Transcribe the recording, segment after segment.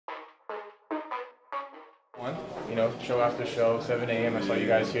You know, show after show, 7 a.m. I saw you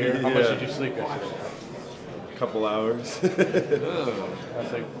guys here. How much did you sleep yesterday? Couple hours.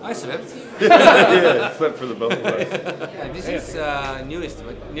 That's like, I slept. Yeah, slept for the both of us. This is newest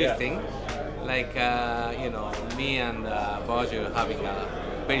thing. Like you know, me and Virgil having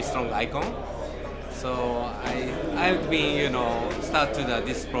a very strong icon. So I've been start to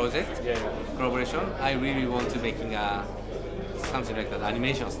this project collaboration. I really want to making something like that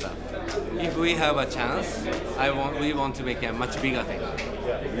animation stuff. If we have a chance, we want to make a much bigger thing.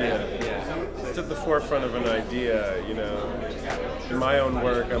 It's at the forefront of an idea, you know. In my own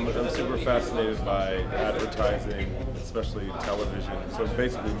work, I'm super fascinated by advertising, especially television. So it's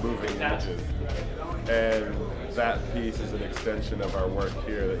basically moving images. And that piece is an extension of our work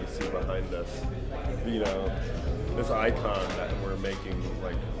here that you see behind us. You know, this icon that we're making,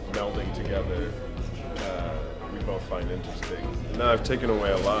 like melding together, we both find interesting. No, I've taken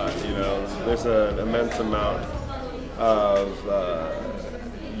away a lot, you know. There's an immense amount of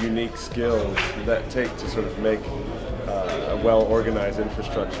unique skills that take to sort of make a well-organized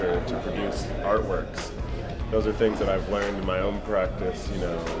infrastructure to produce artworks. Those are things that I've learned in my own practice, you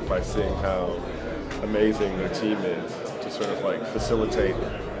know, by seeing how amazing the team is to sort of like facilitate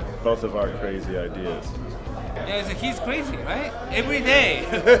both of our crazy ideas. Yeah, he's crazy, right? Every day.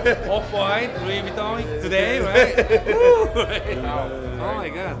 Off-white, Louis Vuitton today, right? Oh my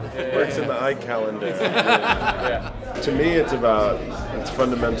God. Works in the iCalendar. To me, it's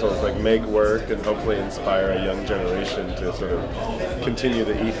fundamentals, like make work and hopefully inspire a young generation to sort of continue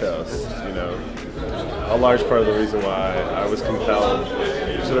the ethos, you know. A large part of the reason why I was compelled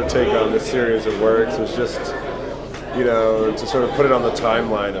to sort of take on this series of works was just, you know, to sort of put it on the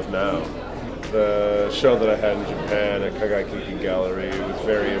timeline of now. The show that I had in Japan at KaiKai KiKi Gallery was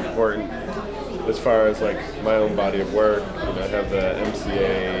very important as far as like my own body of work. You know, I have the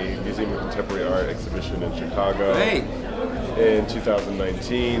MCA Museum of Contemporary Art exhibition in Chicago in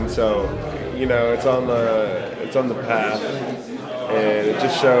 2019. So, you know, it's on the path, and it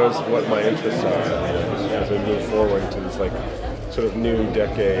just shows what my interests are, you know, as we move forward to this like sort of new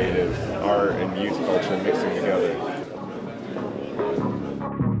decade of art and youth culture mixing together.